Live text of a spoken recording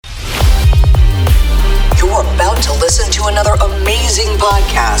Rising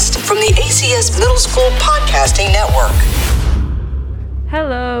podcast from the ACS Middle School Podcasting Network.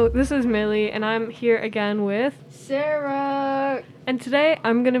 Hello, this is Millie, and I'm here again with Sarah. And today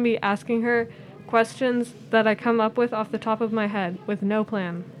I'm going to be asking her questions that I come up with off the top of my head with no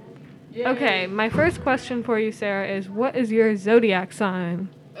plan. Yay. Okay, my first question for you, Sarah, is what is your zodiac sign?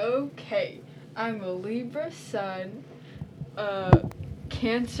 Okay, I'm a Libra sun, a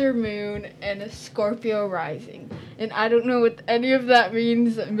Cancer moon, and a Scorpio rising. And I don't know what any of that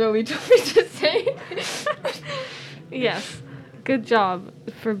means. Millie told me to say. Yes, good job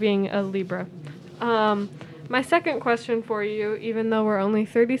for being a Libra. My second question for you, even though we're only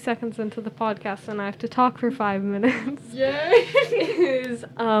 30 seconds into the podcast and I have to talk for 5 minutes, Yay! is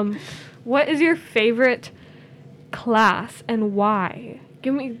what is your favorite class and why?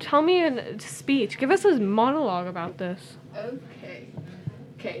 Tell me a speech. Give us a monologue about this.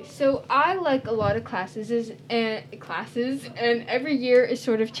 Okay, so I like a lot of classes, and every year it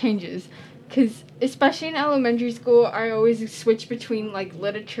sort of changes. Because especially in elementary school, I always switch between like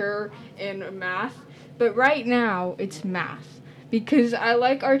literature and math. But right now, it's math. Because I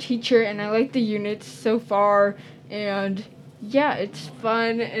like our teacher and I like the units so far. And yeah, it's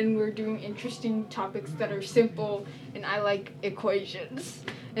fun and we're doing interesting topics that are simple. And I like equations.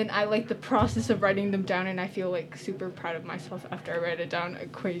 And I like the process of writing them down, and I feel like super proud of myself after I write it down,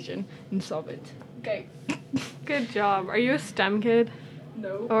 equation, and solve it. Okay. Good job. Are you a STEM kid?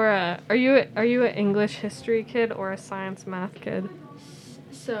 No. Or are you an English history kid or a science math kid?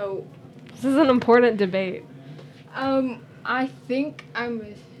 So, This is an important debate. I think I'm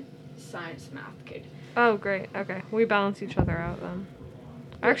a science math kid. Oh, great. Okay. We balance each other out then.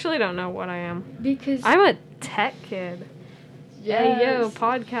 I actually don't know what I am. Because I'm a tech kid. yes. Hey, yo,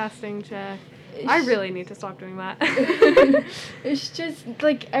 podcasting check. I really need to stop doing that. It's just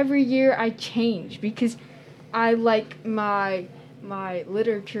like every year I change because I like my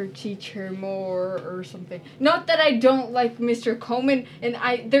literature teacher more or something. Not that I don't like Mr. Coleman, and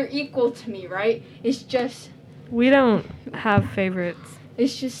they're equal to me, right? It's just We don't have favorites.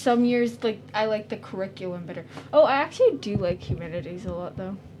 it's just some years like I like the curriculum better. Oh, I actually do like humanities a lot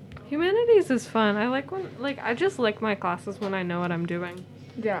though. Humanities is fun. I just like my classes when I know what I'm doing.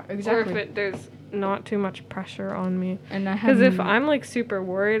 Yeah, Or exactly. if there's not too much pressure on me. And I have Because if I'm like super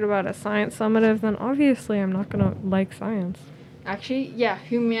worried about a science summative, then obviously I'm not gonna like science. actually, yeah,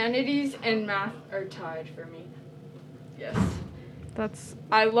 humanities and math are tied for me. Yes. That's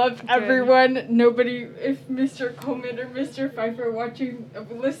I love everyone. Nobody, if Mr. Coleman or Mr. Pfeiffer are watching,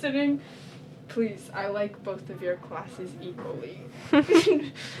 listening, please, I like both of your classes equally.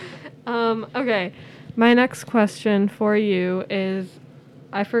 okay. My next question for you is,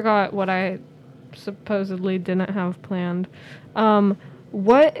 I forgot what I supposedly didn't have planned.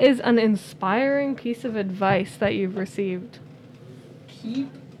 What is an inspiring piece of advice that you've received?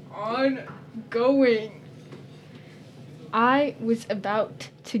 Keep on going. I was about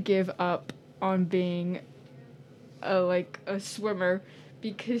to give up on being a swimmer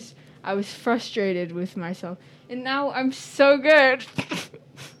because I was frustrated with myself. And now I'm so good.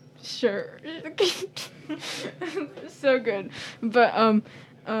 Sure. So good. But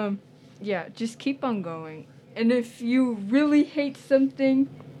yeah, just keep on going. And if you really hate something,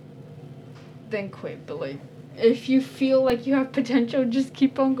 then quit. But like if you feel like you have potential, just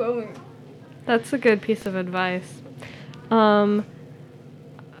keep on going. That's a good piece of advice.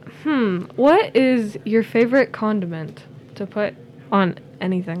 What is your favorite condiment to put on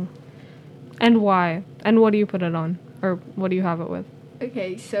anything? And why? And what do you put it on? Or what do you have it with?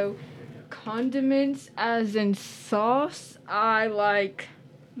 Okay, so condiments as in sauce, I like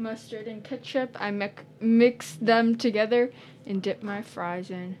mustard and ketchup. I mix them together and dip my fries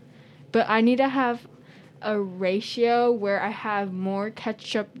in. But I need to have a ratio where I have more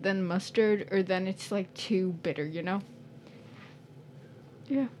ketchup than mustard, or then it's like too bitter, you know?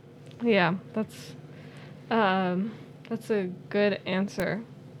 Yeah, that's a good answer.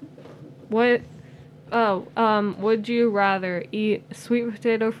 Would you rather eat sweet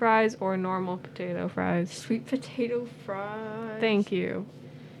potato fries or normal potato fries? Sweet potato fries. Thank you.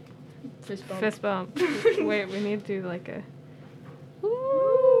 Fist bump. Fist bump. Wait, we need to do like a...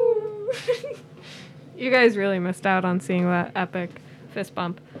 Woo! You guys really missed out on seeing that epic fist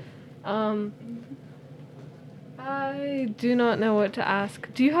bump. I do not know what to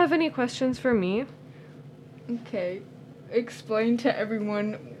ask. Do you have any questions for me? Okay, explain to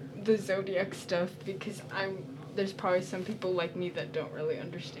everyone the zodiac stuff because there's probably some people like me that don't really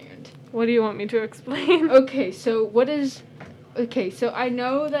understand. What do you want me to explain? Okay, so I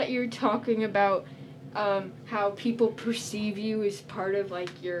know that you're talking about how people perceive you as part of like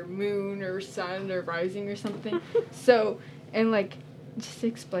your moon or sun or rising or something. So, and like Just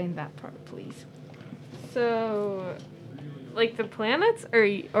explain that part, please. So, like the planets,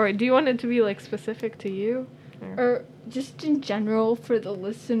 or do you want it to be like specific to you? Or just in general for the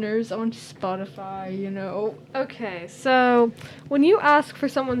listeners on Spotify, you know. Okay, so when you ask for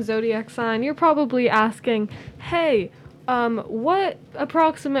someone's zodiac sign, you're probably asking, hey, what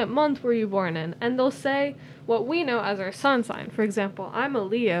approximate month were you born in? And they'll say what we know as our sun sign. For example, I'm a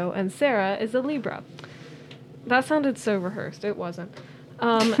Leo and Sarah is a Libra. That sounded so rehearsed. It wasn't.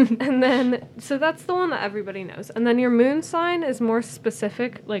 And then, so that's the one that everybody knows. And then your moon sign is more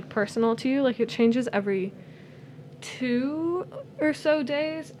specific, like personal to you. Like it changes every 2 or so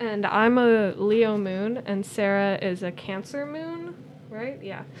days. And I'm a Leo moon and Sarah is a Cancer moon, right?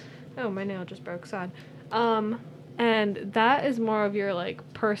 Yeah. Oh, my nail just broke. Sad. And that is more of your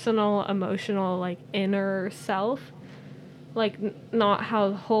like personal, emotional, like inner self. Like not how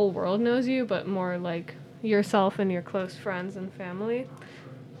the whole world knows you, but more like yourself and your close friends and family.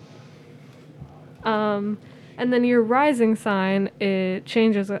 And then your rising sign, it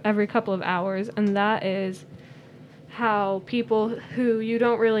changes every couple of hours, and that is how people who you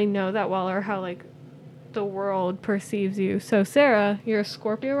don't really know that well or how like the world perceives you. So Sarah, you're a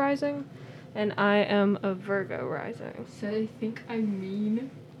Scorpio rising, and I am a Virgo rising. So I think I'm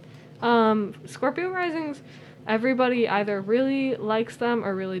mean. Scorpio risings, everybody either really likes them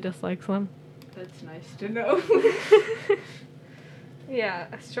or really dislikes them. That's nice to know. Yeah,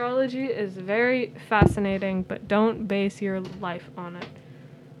 astrology is very fascinating, but don't base your life on it.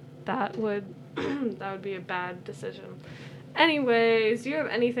 That would be a bad decision. Anyways, do you have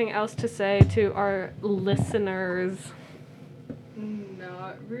anything else to say to our listeners?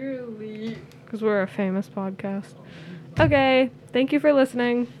 Not really. Because we're a famous podcast. Okay, thank you for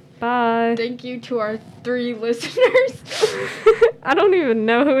listening. Bye. Thank you to our 3 listeners. I don't even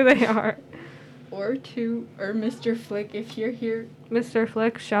know who they are. Or Mr. Flick, if you're here. Mr.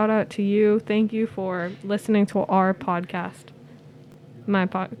 Flick, shout out to you. Thank you for listening to our podcast. My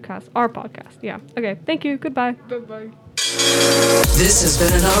podcast. Our podcast. Yeah. Okay. Thank you. Goodbye. Bye-bye. This has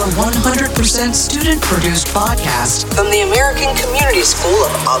been another 100% student-produced podcast from the American Community School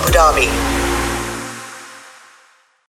of Abu Dhabi.